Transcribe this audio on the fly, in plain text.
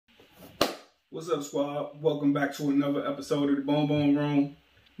What's up, squad? Welcome back to another episode of the Boom Boom Room.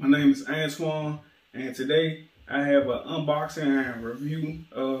 My name is Antoine, and today I have an unboxing and review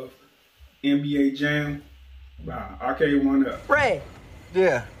of NBA Jam by Arcade 1Up. Ray.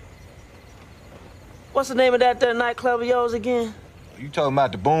 Yeah. What's the name of that nightclub of yours again? You talking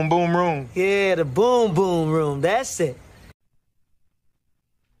about the Boom Boom Room? Yeah, the Boom Boom Room. That's it.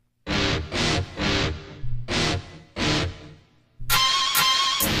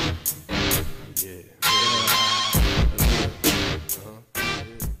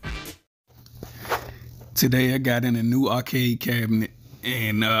 Today I got in a new arcade cabinet,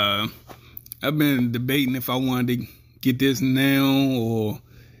 and I've been debating if I wanted to get this now or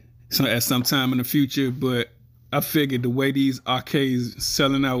at some time in the future, but I figured the way these arcades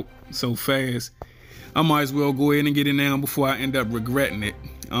selling out so fast, I might as well go ahead and get it now before I end up regretting it.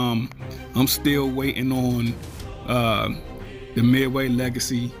 I'm still waiting on the Midway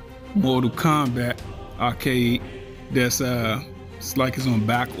Legacy Mortal Kombat arcade that's it's like it's on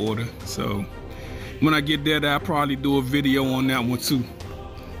back order, so when I get there, I'll probably do a video on that one too.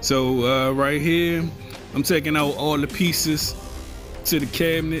 So right here, I'm taking out all the pieces to the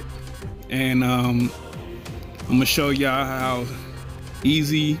cabinet, and I'm gonna show y'all how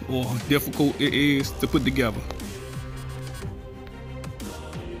easy or difficult it is to put together.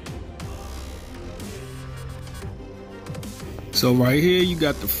 So right here, you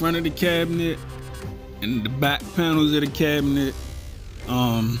got the front of the cabinet and the back panels of the cabinet.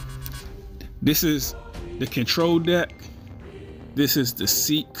 This is the control deck. This is the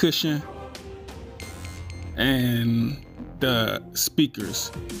seat cushion and the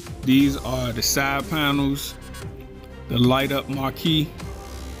speakers. These are the side panels, the light up marquee.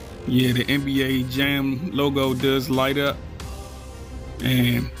 Yeah, the NBA Jam logo does light up.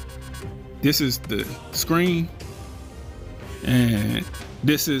 And this is the screen. And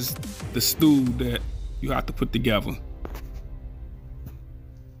this is the stool that you have to put together.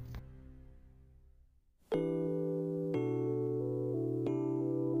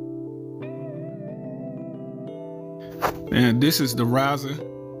 And this is the riser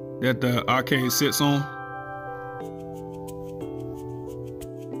that the arcade sits on.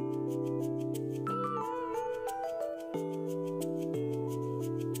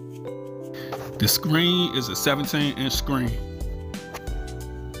 The screen is a 17-inch screen.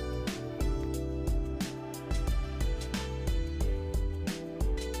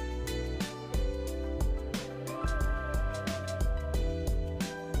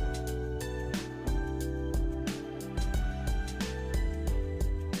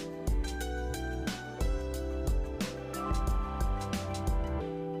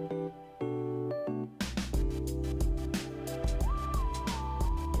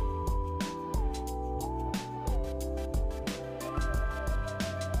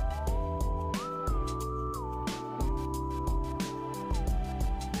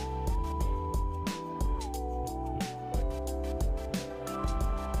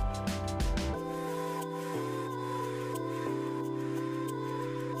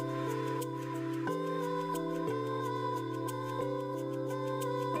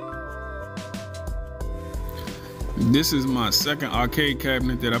 This is my second arcade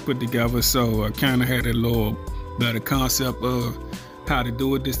cabinet that I put together, so I kind of had a little better concept of how to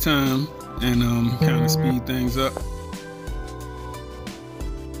do it this time and kind of speed things up.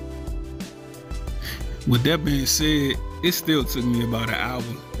 With that being said, it still took me about an hour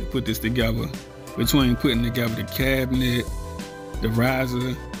to put this together. Between putting together the cabinet, the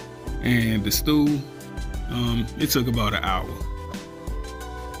riser, and the stool, it took about an hour.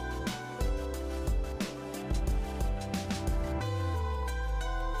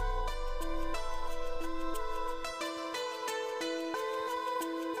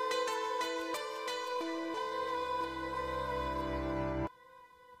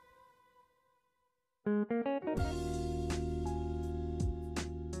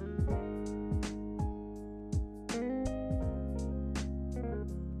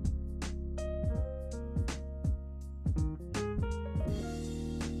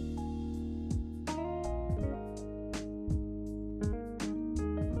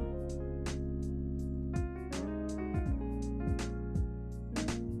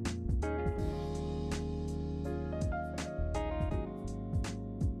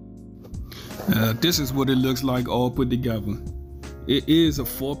 This is what it looks like all put together. It is a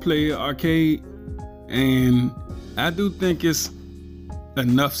 4-player arcade, and I do think it's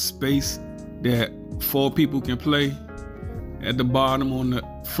enough space that 4 people can play. At the bottom on the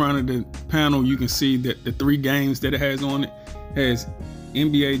front of the panel, you can see that the 3 games that it has on it has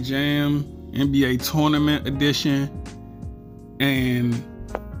NBA Jam, NBA Tournament Edition, and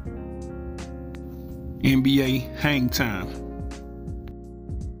NBA Hang Time.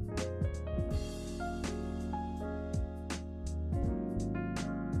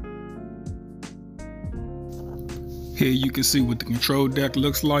 Here you can see what the control deck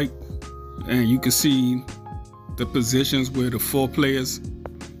looks like, and you can see the positions where the 4 players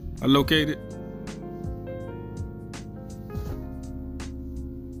are located.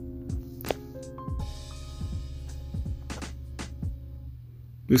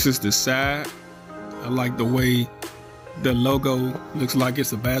 This is the side. I like the way the logo looks like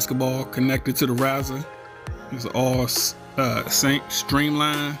it's a basketball connected to the riser. It's all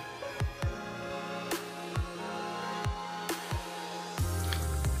streamlined.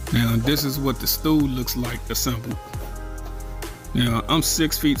 Now this is what the stool looks like assembled. Now I'm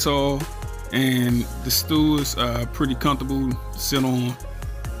 6 feet tall, and the stool is pretty comfortable to sit on.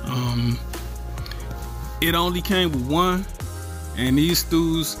 It only came with one, and these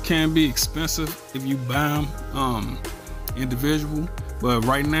stools can be expensive if you buy them individual. But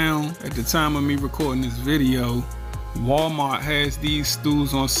right now, at the time of me recording this video, Walmart has these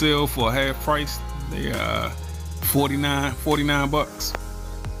stools on sale for half price. They are $49 bucks.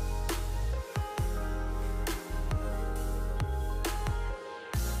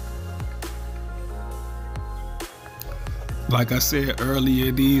 Like I said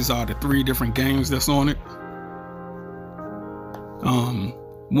earlier, these are the 3 different games that's on it.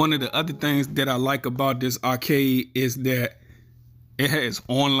 One of the other things that I like about this arcade is that it has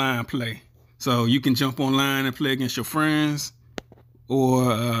online play. So you can jump online and play against your friends,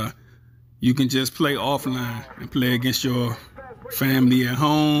 or you can just play offline and play against your family at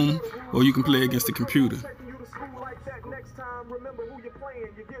home, or you can play against the computer.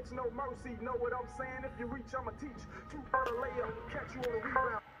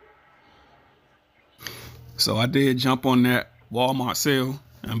 So I did jump on that Walmart sale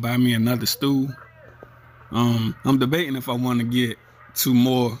and buy me another stool. I'm debating if I want to get 2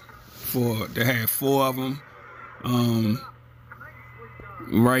 more to have 4 of them.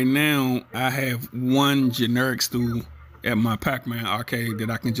 Right now I have 1 generic stool at my Pac-Man arcade that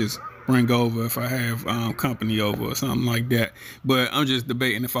I can just bring over if I have company over or something like that. But I'm just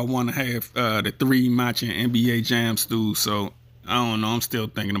debating if I want to have the 3 matching NBA Jam stools. So I don't know. I'm still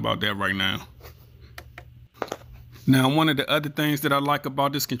thinking about that right now. Now, one of the other things that I like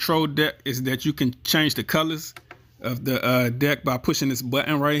about this control deck is that you can change the colors of the deck by pushing this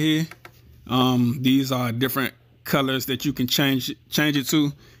button right here. These are different colors that you can change it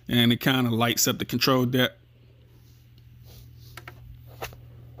to, and it kind of lights up the control deck.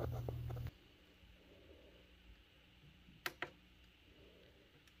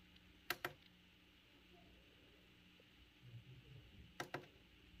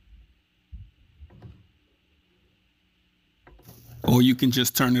 Or you can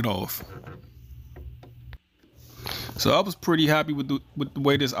just turn it off. So I was pretty happy with the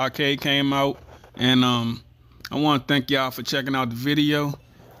way this arcade came out, and I want to thank y'all for checking out the video,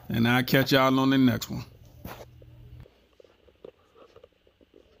 and I'll catch y'all on the next one.